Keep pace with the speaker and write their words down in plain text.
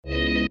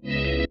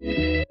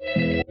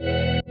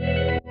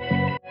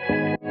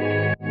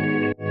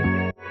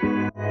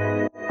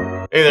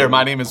Hey there,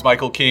 my name is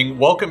Michael King.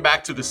 Welcome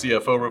back to the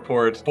CFO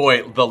Report.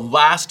 Boy, the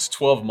last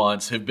 12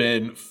 months have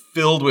been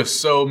filled with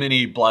so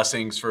many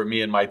blessings for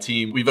me and my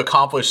team. We've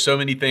accomplished so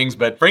many things,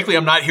 but frankly,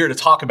 I'm not here to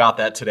talk about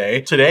that today.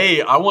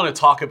 Today, I want to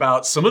talk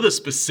about some of the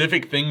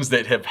specific things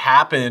that have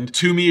happened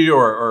to me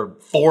or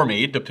for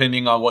me,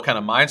 depending on what kind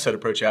of mindset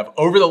approach you have,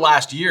 over the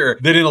last year,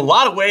 that in a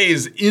lot of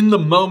ways, in the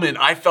moment,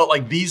 I felt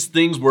like these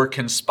things were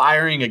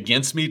conspiring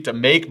against me to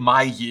make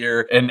my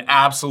year an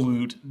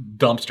absolute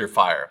dumpster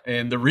fire.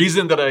 And the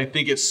reason that I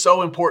think it's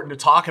so important to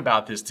talk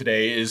about this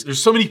today is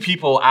there's so many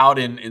people out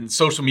in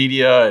social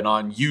media and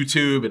on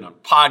YouTube and on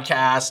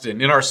podcasts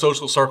and in our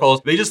social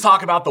circles. They just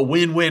talk about the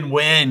win,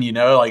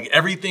 like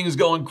everything's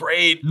going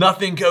great,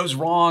 nothing goes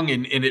wrong.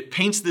 And it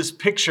paints this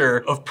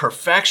picture of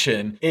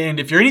perfection. And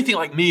if you're anything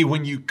like me,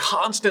 when you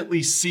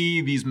constantly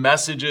see these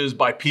messages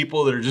by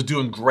people that are just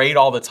doing great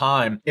all the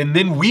time, and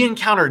then we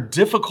encounter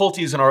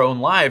difficulties in our own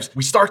lives,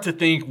 we start to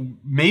think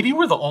maybe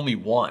we're the only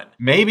one.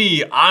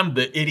 Maybe I'm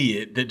the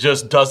idiot that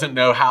just doesn't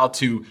know how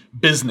to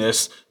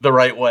business the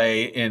right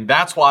way. And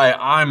that's why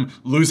I'm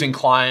losing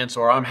clients,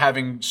 or I'm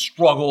having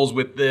struggles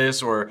with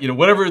this, or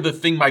whatever the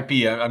thing might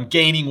be. I'm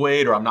gaining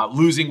weight, or I'm not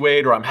losing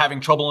weight, or I'm having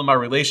trouble in my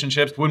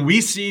relationships. When we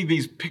see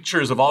these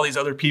pictures of all these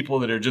other people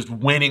that are just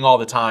winning all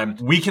the time,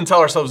 we can tell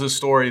ourselves this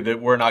story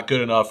that we're not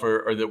good enough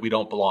or that we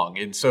don't belong.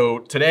 And so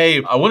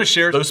today I want to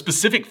share those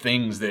specific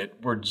things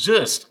that were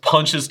just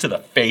punches to the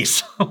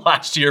face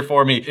last year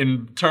for me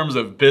in terms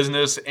of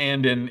business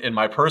and in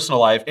my personal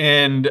life.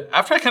 And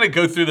after I kind of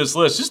go through this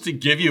list, just to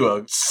give you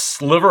a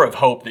sliver of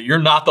hope that you're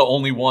not the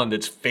only one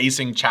that's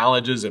facing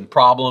challenges and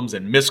problems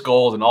and missed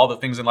goals and all the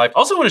things in life, I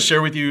also want to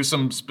share with you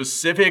some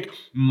specific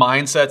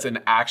mindsets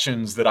and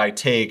actions that I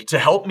take to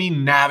help me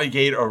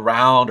navigate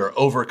around or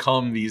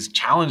overcome these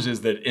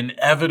challenges that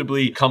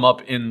inevitably come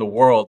up in the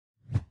world.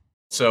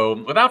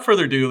 So without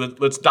further ado,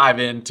 let's dive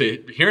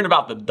into hearing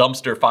about the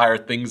dumpster fire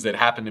things that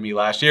happened to me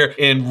last year.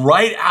 And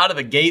right out of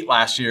the gate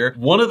last year,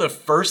 one of the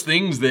first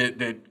things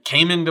that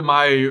came into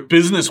my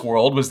business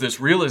world was this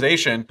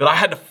realization that I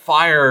had to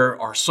fire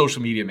our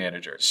social media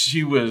manager.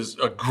 She was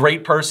a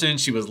great person.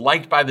 She was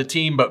liked by the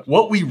team. But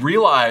what we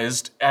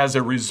realized as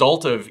a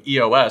result of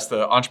EOS,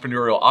 the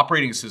entrepreneurial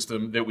operating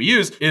system that we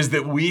use, is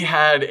that we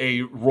had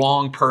a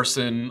wrong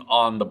person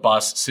on the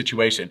bus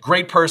situation.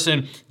 Great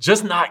person,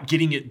 just not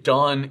getting it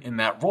done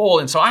in that role.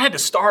 And so I had to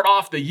start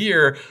off the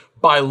year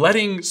by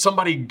letting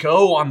somebody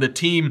go on the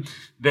team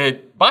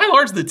that by and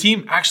large the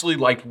team actually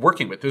liked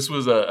working with. This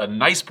was a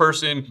nice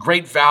person,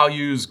 great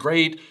values,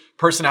 great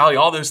personality,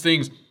 all those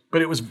things.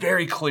 But it was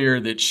very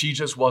clear that she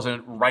just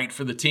wasn't right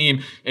for the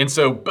team. And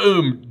so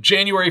boom,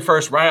 January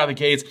 1st, right out of the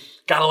gates,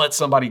 gotta let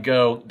somebody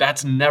go.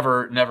 That's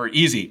never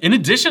easy. In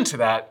addition to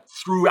that,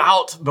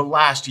 throughout the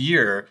last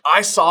year,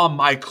 I saw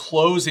my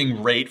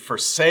closing rate for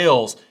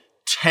sales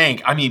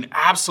tank.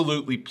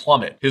 Absolutely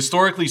plummet.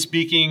 Historically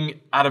speaking,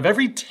 out of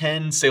every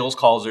 10 sales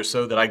calls or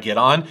so that I get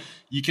on,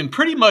 you can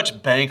pretty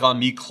much bank on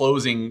me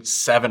closing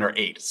 7 or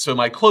 8. So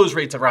my close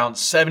rate's around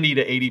 70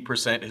 to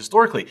 80%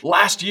 historically.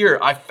 Last year,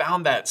 I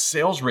found that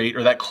sales rate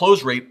or that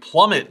close rate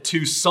plummet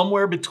to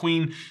somewhere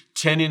between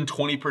 10 and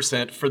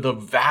 20% for the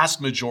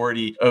vast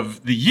majority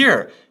of the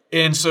year.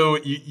 And so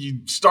you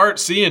start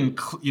seeing,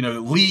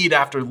 lead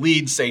after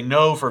lead say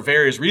no for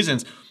various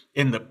reasons.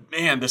 And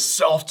the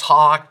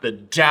self-talk, the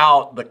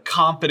doubt, the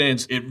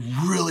confidence, it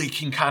really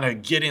can kind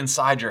of get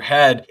inside your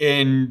head,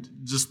 and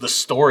just the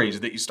stories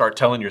that you start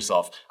telling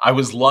yourself. I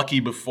was lucky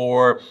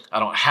before, I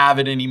don't have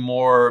it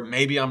anymore.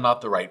 Maybe I'm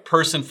not the right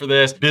person for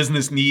this.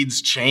 Business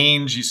needs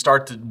change. You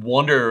start to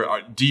wonder,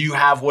 do you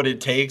have what it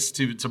takes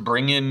to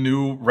bring in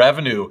new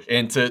revenue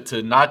and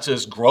to not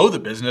just grow the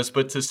business,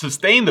 but to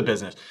sustain the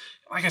business?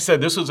 Like I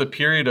said, this was a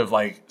period of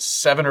like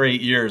 7 or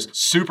 8 years,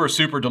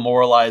 super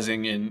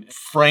demoralizing and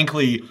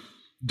frankly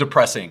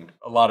depressing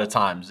a lot of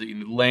times.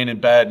 Laying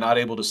in bed, not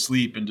able to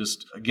sleep, and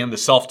just, again, the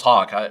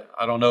self-talk.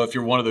 I don't know if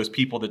you're one of those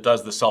people that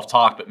does the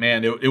self-talk, but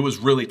man, it was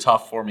really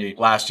tough for me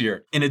last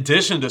year. In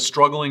addition to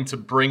struggling to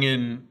bring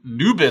in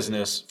new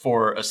business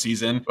for a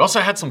season, we also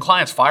had some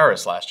clients fire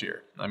us last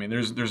year.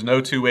 There's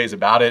no two ways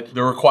about it.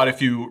 There were quite a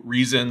few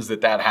reasons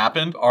that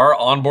happened. Our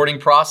onboarding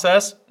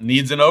process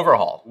needs an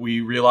overhaul.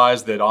 We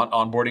realized that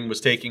onboarding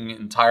was taking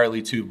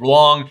entirely too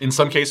long. In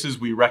some cases,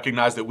 we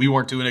recognized that we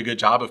weren't doing a good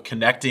job of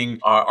connecting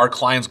our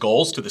clients'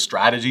 goals to the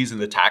strategies and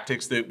the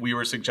tactics that we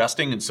were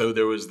suggesting. And so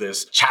there was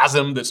this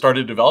chasm that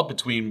started to develop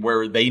between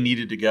where they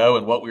needed to go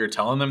and what we were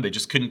telling them. They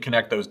just couldn't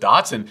connect those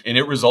dots. And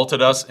it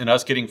resulted in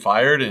us getting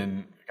fired.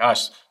 And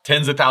gosh,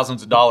 tens of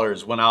thousands of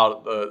dollars went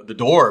out the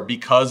door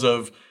because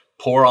of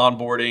poor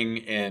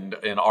onboarding and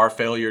our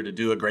failure to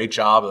do a great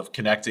job of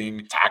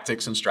connecting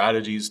tactics and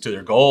strategies to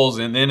their goals.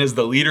 And then as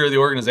the leader of the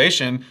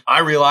organization, I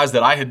realized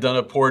that I had done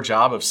a poor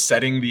job of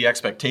setting the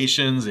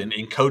expectations and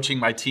coaching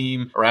my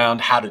team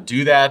around how to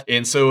do that.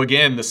 And so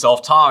again, the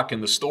self-talk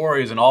and the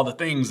stories and all the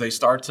things, they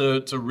start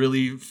to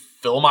really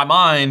fill my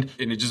mind,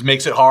 and it just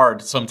makes it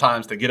hard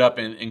sometimes to get up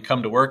and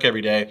come to work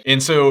every day.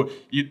 And so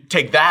you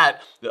take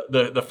that,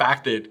 the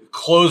fact that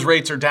close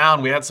rates are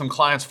down, we had some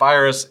clients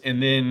fire us,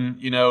 and then,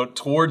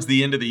 towards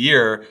the end of the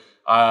year,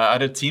 I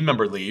had a team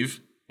member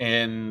leave,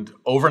 and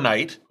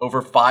overnight,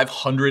 over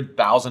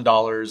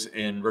 $500,000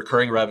 in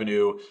recurring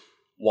revenue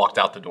walked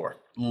out the door.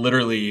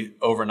 Literally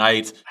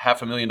overnight,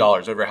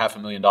 $500,000, over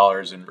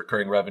 $500,000 in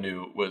recurring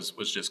revenue was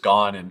just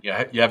gone. And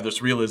you have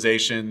this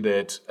realization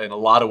that in a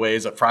lot of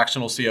ways, a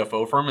fractional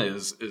CFO firm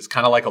is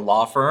kind of like a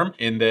law firm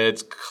in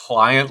that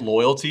client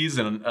loyalties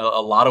in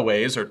a lot of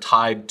ways are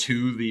tied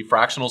to the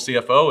fractional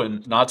CFO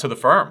and not to the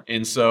firm.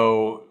 And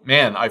so,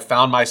 man, I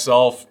found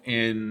myself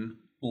in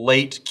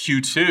late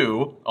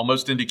Q2,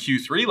 almost into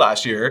Q3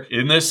 last year,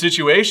 in this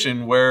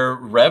situation where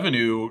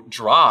revenue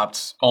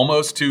dropped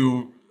almost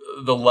to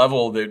the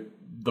level that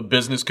the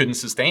business couldn't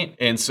sustain.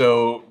 And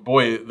so,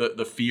 boy,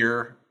 the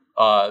fear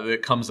that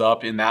comes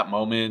up in that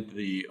moment,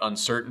 the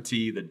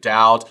uncertainty, the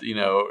doubt,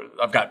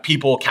 I've got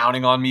people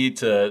counting on me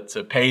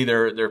to pay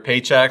their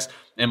paychecks.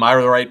 Am I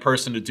the right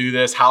person to do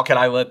this? How can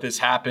I let this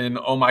happen?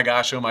 Oh my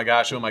gosh, oh my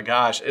gosh, oh my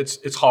gosh.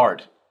 It's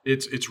hard.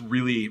 It's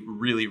really,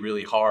 really,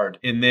 really hard.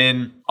 And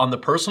then on the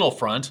personal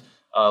front,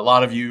 a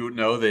lot of you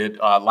know that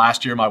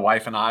last year, my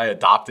wife and I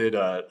adopted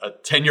a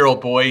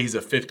 10-year-old boy. He's a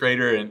 5th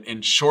grader.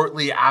 And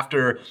shortly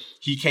after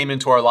he came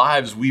into our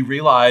lives, we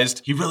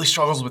realized he really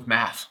struggles with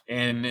math.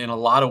 And in a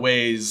lot of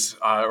ways,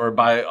 or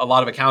by a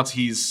lot of accounts,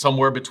 he's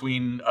somewhere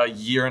between a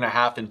year and a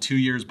half and 2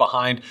 years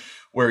behind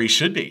where he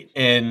should be.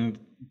 And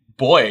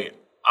boy,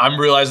 I'm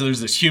realizing there's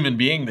this human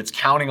being that's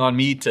counting on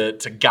me to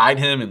guide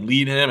him and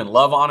lead him and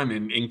love on him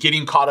and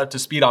getting caught up to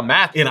speed on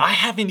math. And I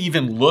haven't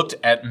even looked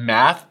at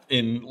math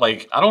in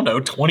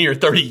 20 or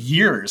 30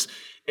 years.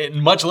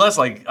 And much less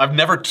I've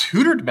never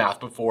tutored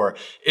math before.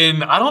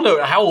 And I don't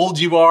know how old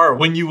you are or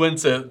when you went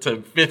to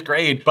 5th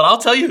grade, but I'll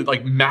tell you,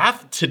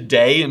 math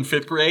today in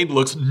 5th grade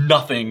looks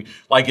nothing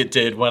like it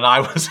did when I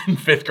was in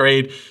 5th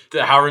grade,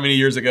 however many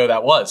years ago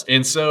that was.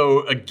 And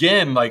so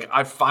again,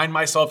 I find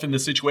myself in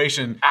this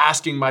situation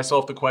asking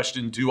myself the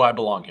question, do I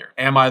belong here?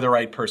 Am I the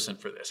right person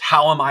for this?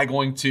 How am I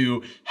going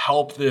to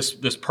help this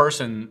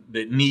person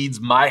that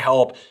needs my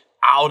help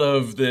out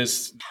of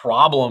this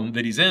problem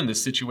that he's in,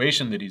 this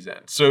situation that he's in?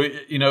 So,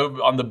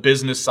 on the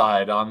business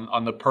side,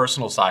 on the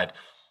personal side,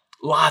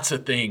 lots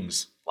of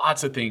things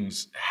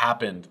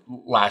happened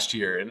last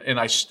year. And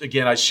I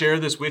share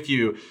this with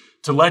you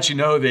to let you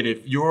know that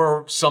if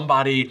you're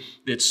somebody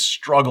that's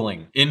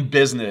struggling in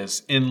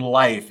business, in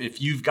life, if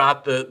you've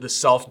got the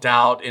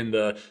self-doubt and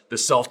the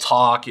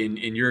self-talk and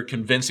you're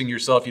convincing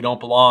yourself you don't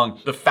belong,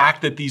 the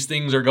fact that these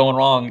things are going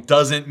wrong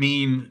doesn't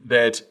mean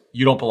that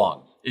you don't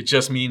belong. It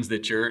just means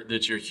that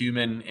you're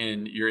human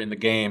and you're in the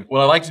game. What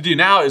I'd like to do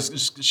now is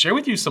just share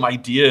with you some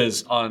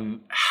ideas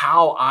on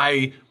how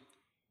I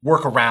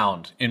work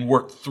around and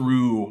work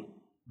through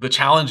the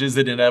challenges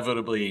that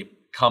inevitably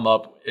come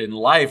up in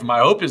life. My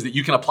hope is that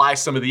you can apply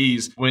some of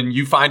these when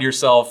you find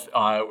yourself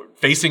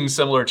facing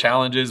similar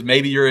challenges.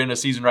 Maybe you're in a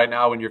season right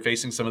now when you're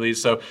facing some of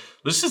these. So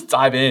let's just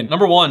dive in.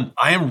 Number one,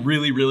 I am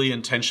really, really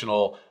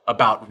intentional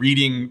about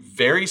reading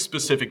very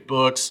specific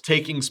books,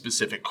 taking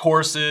specific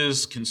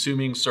courses,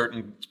 consuming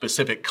certain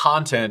specific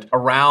content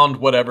around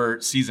whatever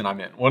season I'm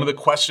in. One of the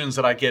questions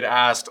that I get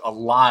asked a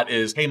lot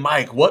is, hey,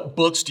 Mike, what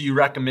books do you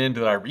recommend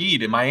that I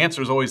read? And my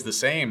answer is always the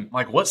same.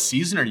 What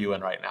season are you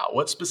in right now?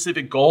 What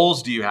specific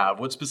goals do you have?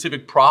 What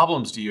specific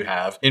problems do you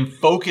have? And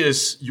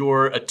focus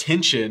your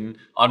attention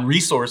on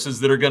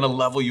resources that are going to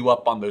level you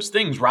up on those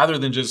things rather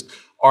than just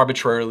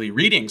arbitrarily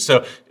reading.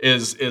 So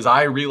as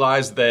I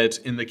realized that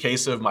in the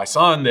case of my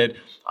son, that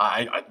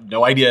I had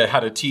no idea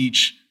how to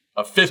teach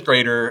a 5th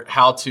grader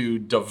how to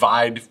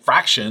divide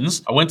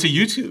fractions, I went to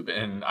YouTube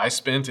and I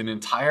spent an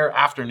entire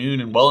afternoon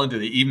and well into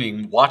the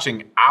evening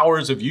watching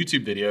hours of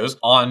YouTube videos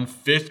on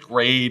 5th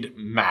grade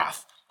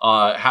math.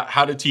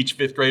 How to teach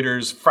 5th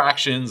graders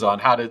fractions, on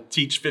how to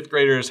teach 5th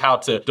graders how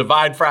to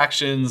divide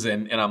fractions.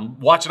 And I'm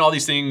watching all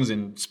these things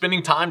and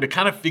spending time to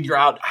kind of figure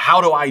out,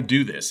 how do I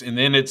do this? And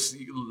then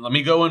let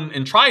me go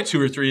and try 2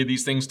 or 3 of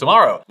these things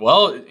tomorrow.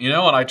 Well, when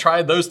I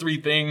tried those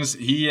 3 things,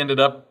 he ended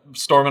up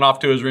storming off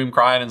to his room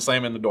crying and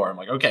slamming the door. I'm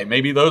like, okay,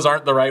 maybe those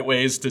aren't the right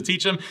ways to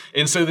teach him.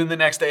 And so then the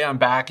next day I'm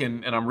back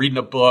and I'm reading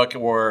a book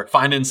or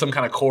finding some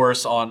kind of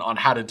course on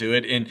how to do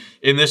it. And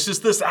there's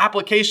just this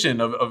application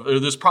of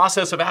this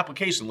process of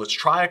application. Let's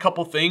try a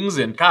couple things.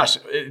 And gosh,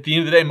 at the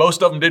end of the day,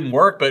 most of them didn't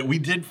work, but we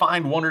did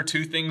find 1 or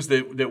 2 things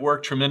that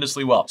worked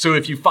tremendously well. So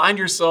if you find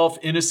yourself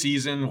in a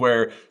season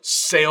where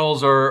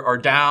sales are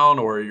down,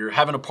 or you're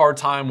having a hard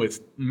time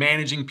with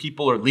managing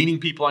people or leading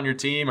people on your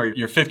team, or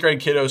your 5th grade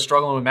kiddo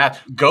struggling with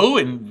math, go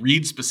and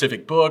read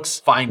specific books,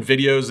 find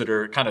videos that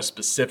are kind of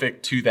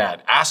specific to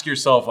that. Ask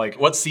yourself,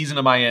 what season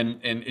am I in?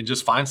 And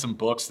just find some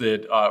books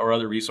that or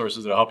other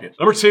resources that'll help you.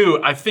 Number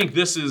 2, I think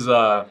this is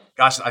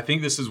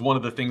one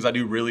of the things I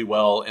do really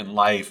well in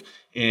life.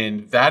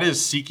 And that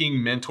is seeking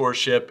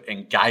mentorship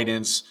and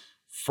guidance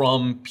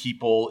from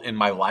people in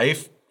my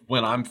life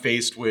when I'm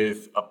faced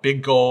with a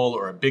big goal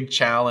or a big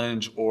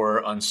challenge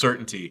or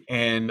uncertainty.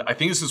 And I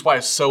think this is why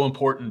it's so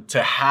important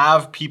to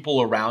have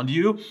people around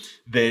you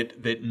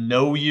that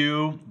know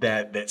you,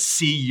 that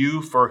see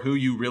you for who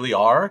you really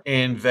are,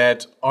 and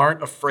that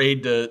aren't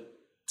afraid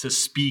to to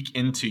speak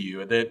into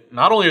you, that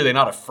not only are they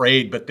not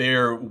afraid, but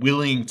they're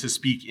willing to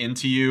speak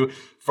into you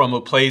from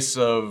a place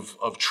of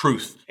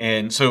truth.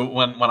 And so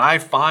when I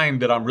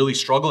find that I'm really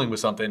struggling with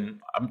something,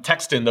 I'm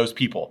texting those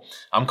people.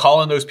 I'm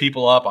calling those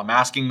people up. I'm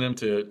asking them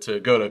to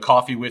go to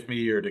coffee with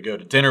me or to go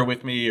to dinner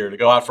with me or to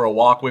go out for a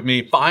walk with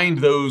me. Find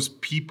those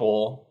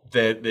people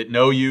that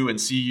know you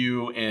and see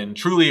you and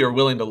truly are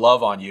willing to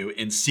love on you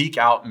and seek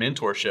out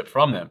mentorship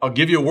from them. I'll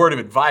give you a word of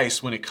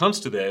advice when it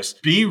comes to this.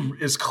 Be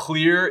as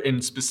clear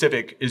and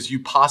specific as you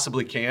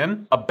possibly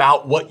can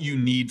about what you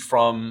need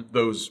from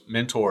those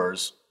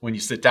mentors when you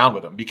sit down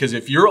with them. Because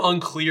if you're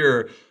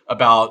unclear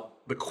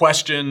about the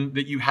question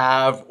that you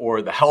have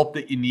or the help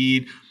that you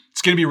need,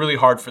 it's going to be really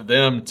hard for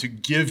them to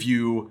give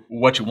you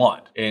what you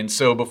want. And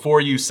so before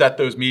you set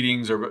those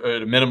meetings, or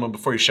at a minimum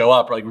before you show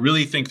up, like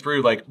really think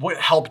through, like, what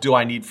help do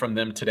I need from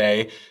them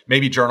today?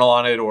 Maybe journal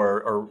on it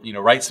or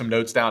write some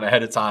notes down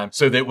ahead of time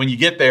so that when you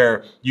get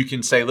there, you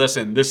can say,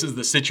 listen, this is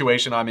the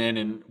situation I'm in.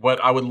 And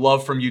what I would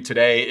love from you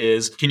today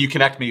is, can you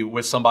connect me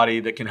with somebody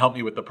that can help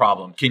me with the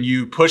problem? Can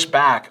you push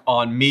back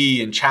on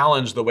me and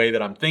challenge the way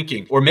that I'm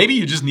thinking? Or maybe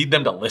you just need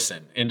them to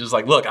listen and just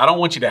like, look, I don't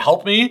want you to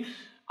help me.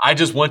 I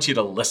just want you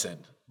to listen.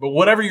 But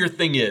whatever your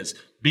thing is,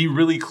 be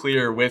really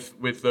clear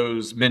with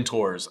those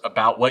mentors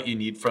about what you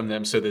need from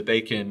them so that they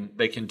can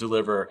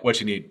deliver what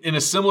you need. In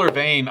a similar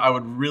vein, I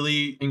would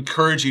really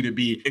encourage you to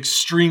be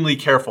extremely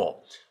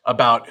careful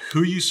about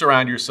who you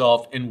surround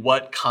yourself and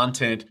what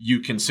content you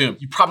consume.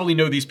 You probably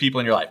know these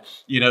people in your life.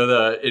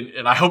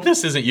 And I hope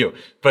this isn't you,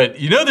 but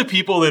you know the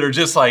people that are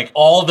just like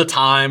all the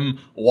time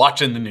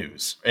watching the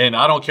news. And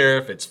I don't care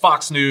if it's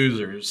Fox News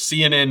or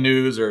CNN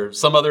News or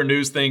some other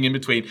news thing in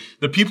between.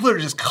 The people that are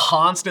just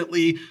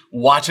constantly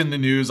watching the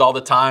news all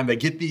the time. They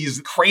get these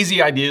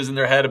crazy ideas in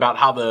their head about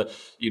how the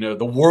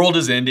world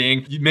is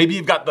ending. Maybe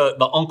you've got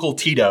the Uncle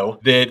Tito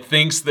that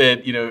thinks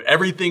that,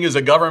 everything is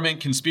a government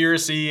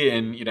conspiracy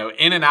and,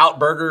 In-N-Out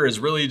Burger is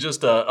really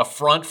just a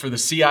front for the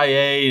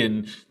CIA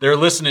and they're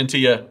listening to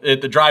you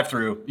at the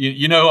drive-thru.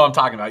 You know who I'm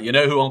talking about. You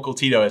know who Uncle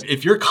Tito is.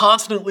 If you're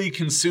constantly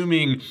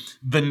consuming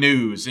the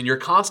news and you're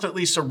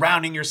constantly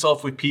surrounding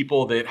yourself with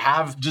people that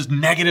have just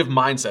negative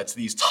mindsets,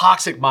 these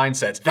toxic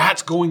mindsets,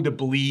 that's going to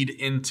bleed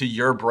into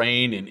your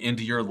brain and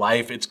into your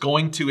life. It's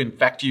going to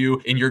infect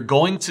you and you're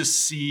going to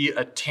see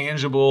a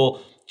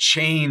tangible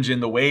change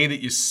in the way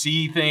that you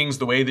see things,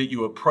 the way that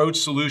you approach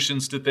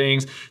solutions to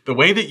things, the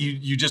way that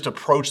you just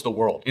approach the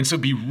world. And so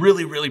be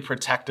really, really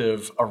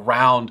protective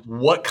around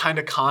what kind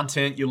of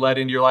content you let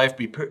into your life.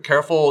 Be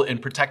careful and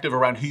protective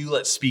around who you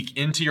let speak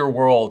into your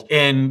world.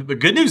 And the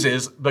good news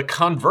is the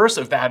converse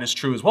of that is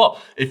true as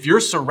well. If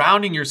you're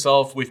surrounding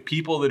yourself with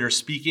people that are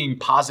speaking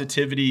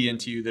positivity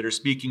into you, that are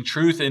speaking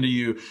truth into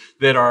you,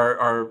 that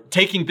are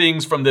taking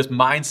things from this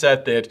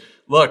mindset that,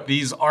 look,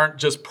 these aren't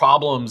just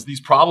problems.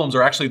 These problems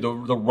are actually the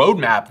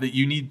roadmap that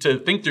you need to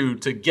think through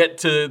to get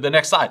to the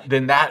next side.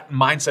 Then that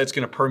mindset's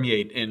going to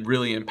permeate and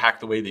really impact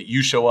the way that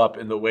you show up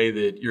and the way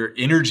that your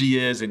energy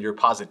is and your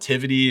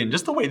positivity and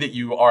just the way that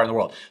you are in the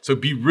world. So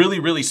be really,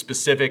 really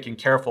specific and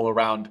careful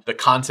around the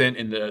content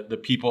and the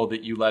people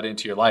that you let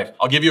into your life.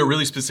 I'll give you a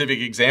really specific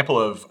example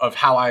of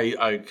how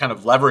I kind of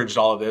leveraged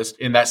all of this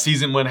in that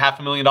season when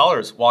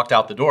 $500,000 walked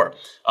out the door.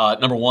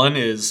 Number one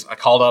is I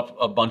called up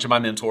a bunch of my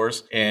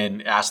mentors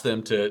and asked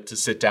them to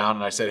sit down.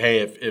 And I said, hey,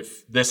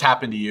 if this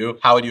happened to you,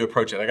 how would you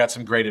approach it? I got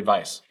some great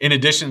advice. In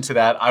addition to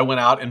that, I went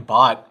out and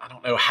bought,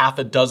 half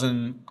a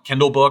dozen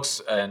Kindle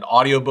books and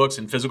audiobooks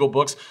and physical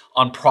books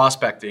on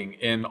prospecting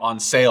and on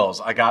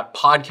sales. I got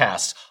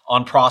podcasts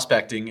on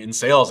prospecting and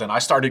sales, and I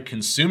started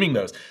consuming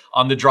those.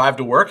 On the drive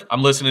to work,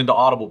 I'm listening to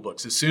Audible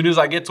books. As soon as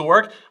I get to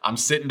work, I'm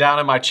sitting down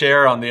in my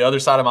chair on the other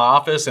side of my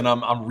office and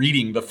I'm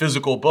reading the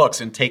physical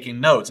books and taking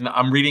notes. And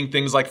I'm reading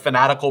things like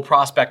Fanatical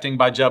Prospecting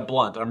by Jeb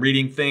Blunt. I'm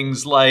reading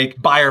things like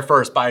Buyer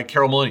First by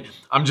Carol Maloney.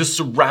 I'm just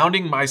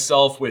surrounding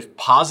myself with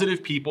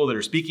positive people that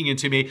are speaking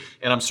into me,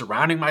 and I'm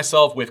surrounding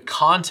myself with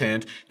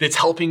content that's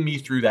helping me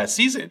through that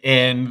season.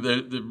 And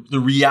the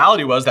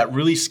reality was that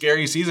really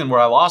scary season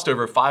where I lost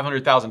over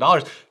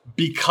 $500,000,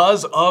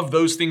 because of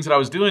those things that I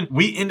was doing,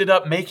 we ended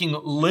up making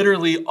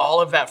literally all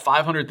of that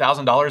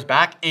 $500,000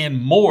 back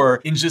and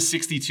more in just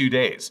 62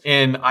 days.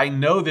 And I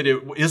know that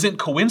it isn't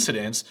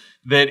coincidence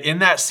that in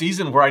that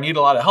season where I need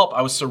a lot of help,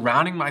 I was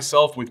surrounding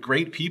myself with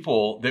great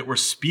people that were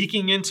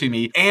speaking into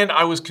me, and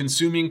I was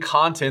consuming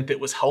content that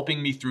was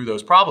helping me through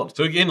those problems.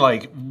 So again,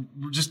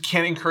 just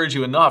can't encourage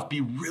you enough.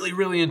 Be really,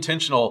 really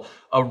intentional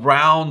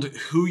around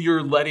who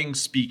you're letting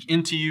speak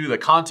into you, the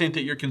content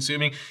that you're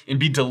consuming, and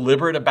be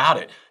deliberate about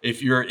it.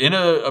 If you're in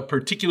a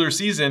particular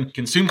season,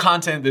 consume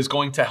content that's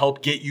going to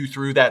help get you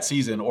through that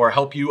season or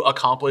help you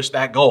accomplish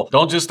that goal.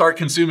 Don't just start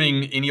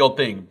consuming any old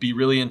thing. Be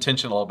really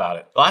intentional about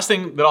it. The last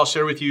thing that I'll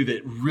share with you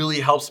that really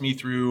helps me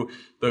through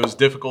those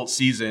difficult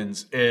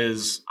seasons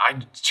is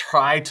I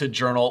try to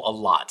journal a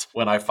lot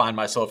when I find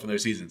myself in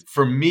those seasons.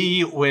 For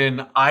me,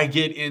 when I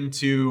get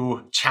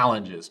into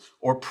challenges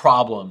or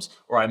problems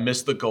or I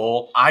miss the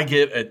goal, I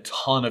get a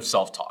ton of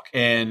self-talk.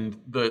 And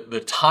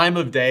the time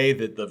of day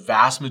that the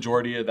vast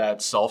majority of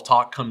that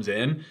self-talk comes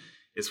in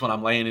It's when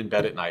I'm laying in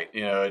bed at night.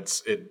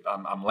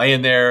 I'm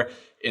laying there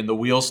and the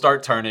wheels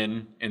start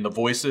turning and the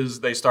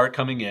voices, they start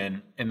coming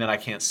in, and then I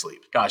can't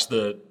sleep. Gosh,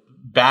 the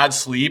bad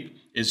sleep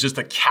is just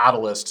a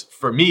catalyst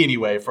for me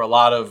anyway, for a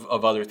lot of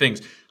other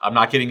things. I'm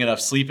not getting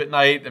enough sleep at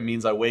night. That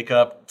means I wake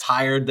up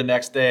tired the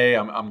next day.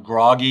 I'm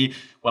groggy.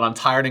 When I'm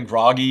tired and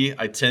groggy,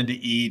 I tend to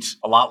eat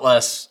a lot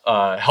less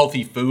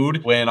healthy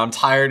food. When I'm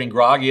tired and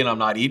groggy and I'm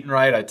not eating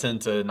right, I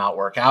tend to not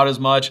work out as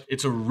much.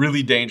 It's a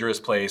really dangerous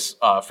place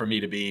for me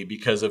to be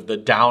because of the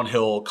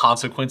downhill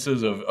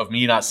consequences of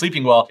me not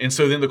sleeping well. And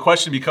so then the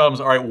question becomes,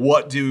 all right,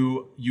 what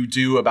do you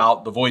do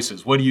about the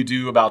voices? What do you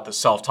do about the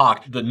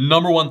self-talk? The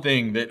number one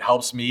thing that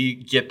helps me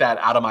get that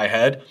out of my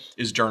head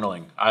is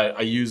journaling.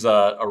 I use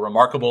a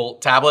Remarkable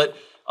tablet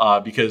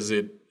because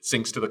it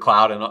syncs to the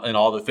cloud and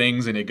all the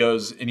things, and it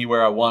goes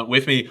anywhere I want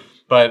with me.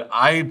 But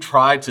I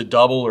try to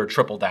double or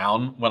triple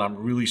down when I'm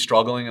really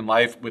struggling in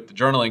life with the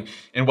journaling.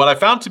 And what I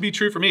found to be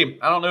true for me,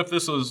 I don't know if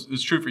this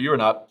is true for you or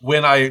not,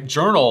 when I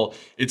journal,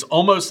 it's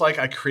almost like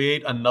I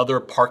create another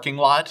parking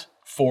lot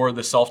for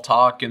the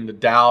self-talk and the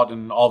doubt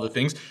and all the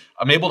things.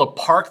 I'm able to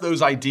park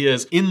those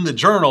ideas in the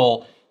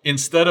journal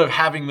instead of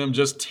having them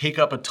just take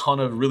up a ton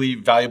of really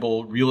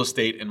valuable real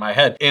estate in my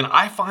head. And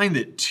I find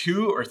that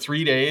 2 or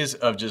 3 days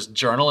of just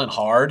journaling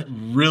hard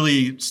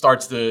really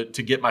starts to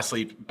get my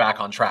sleep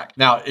back on track.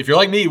 Now, if you're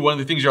like me, one of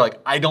the things you're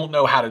like, I don't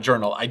know how to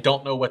journal. I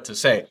don't know what to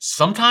say.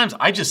 Sometimes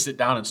I just sit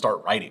down and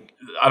start writing.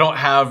 I don't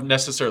have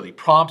necessarily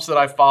prompts that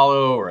I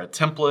follow or a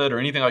template or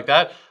anything like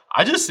that.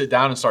 I just sit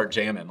down and start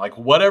jamming. Like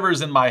whatever's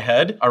in my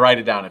head, I write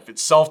it down. If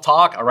it's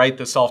self-talk, I write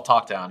the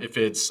self-talk down. If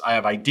I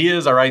have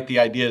ideas, I write the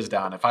ideas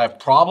down. If I have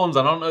problems,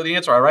 I don't know the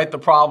answer, I write the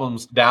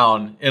problems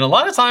down. And a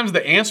lot of times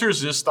the answers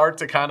just start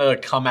to kind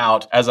of come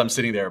out as I'm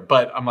sitting there.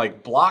 But I'm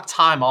like, block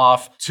time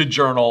off to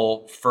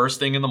journal first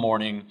thing in the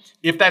morning.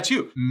 If that's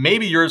you,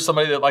 maybe you're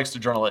somebody that likes to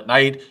journal at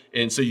night.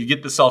 And so you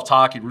get the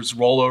self-talk, you just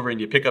roll over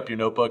and you pick up your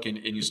notebook and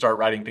you start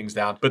writing things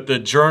down. But the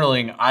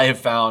journaling, I have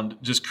found,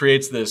 just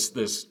creates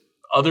this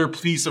other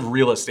piece of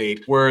real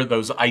estate where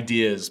those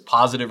ideas,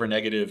 positive or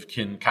negative,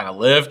 can kind of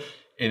live.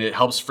 And it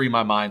helps free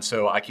my mind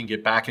so I can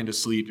get back into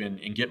sleep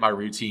and get my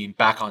routine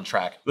back on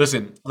track.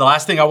 Listen, the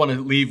last thing I want to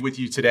leave with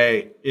you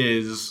today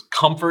is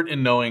comfort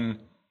in knowing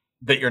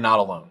that you're not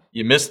alone.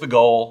 You missed the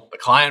goal, the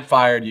client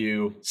fired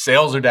you,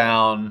 sales are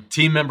down,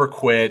 team member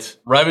quit,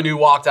 revenue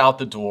walked out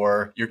the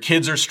door, your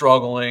kids are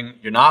struggling,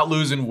 you're not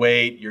losing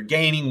weight, you're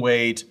gaining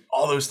weight.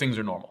 All those things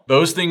are normal.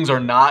 Those things are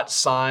not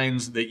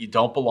signs that you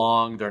don't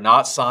belong. They're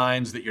not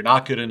signs that you're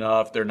not good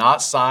enough. They're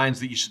not signs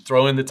that you should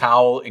throw in the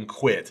towel and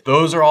quit.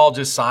 Those are all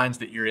just signs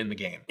that you're in the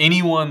game.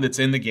 Anyone that's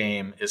in the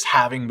game is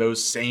having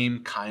those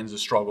same kinds of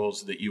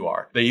struggles that you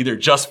are. They either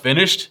just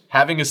finished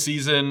having a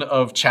season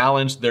of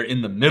challenge, they're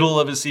in the middle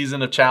of a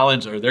season of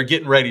challenge, or they're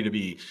getting ready to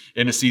be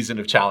in a season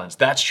of challenge.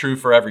 That's true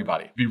for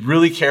everybody. Be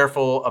really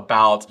careful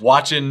about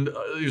watching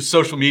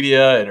social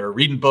media or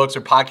reading books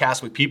or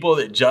podcasts with people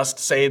that just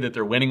say that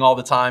they're winning all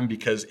the time,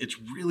 because it's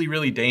really,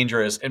 really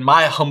dangerous, in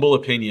my humble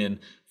opinion,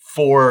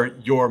 for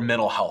your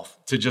mental health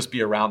to just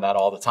be around that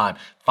all the time.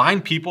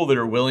 Find people that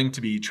are willing to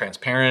be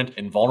transparent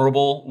and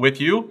vulnerable with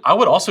you. I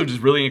would also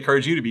just really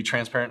encourage you to be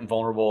transparent and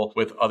vulnerable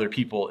with other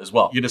people as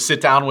well. You just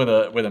sit down with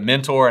a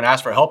mentor and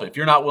ask for help. If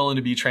you're not willing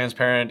to be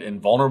transparent and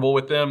vulnerable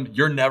with them,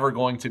 you're never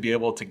going to be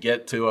able to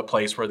get to a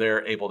place where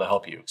they're able to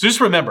help you. So just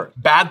remember,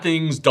 bad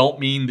things don't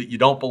mean that you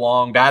don't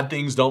belong. Bad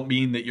things don't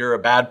mean that you're a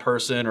bad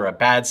person or a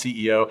bad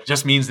CEO. It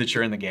just means that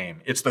you're in the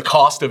game. It's the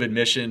cost of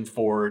admission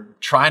for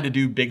trying to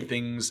do big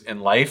things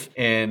in life.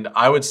 And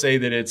I would say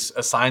that it's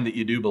a sign that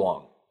you do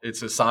belong.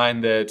 It's a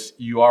sign that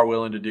you are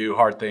willing to do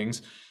hard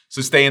things.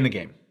 So stay in the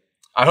game.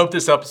 I hope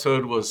this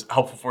episode was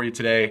helpful for you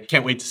today.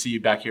 Can't wait to see you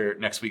back here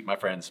next week, my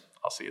friends.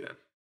 I'll see you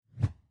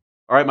then.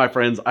 All right, my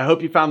friends, I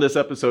hope you found this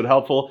episode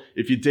helpful.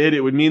 If you did,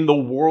 it would mean the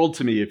world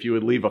to me if you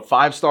would leave a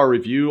 5-star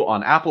review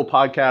on Apple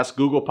Podcasts,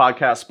 Google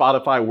Podcasts,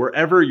 Spotify,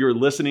 wherever you're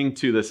listening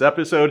to this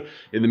episode.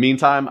 In the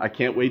meantime, I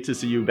can't wait to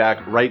see you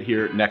back right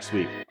here next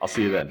week. I'll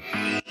see you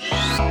then.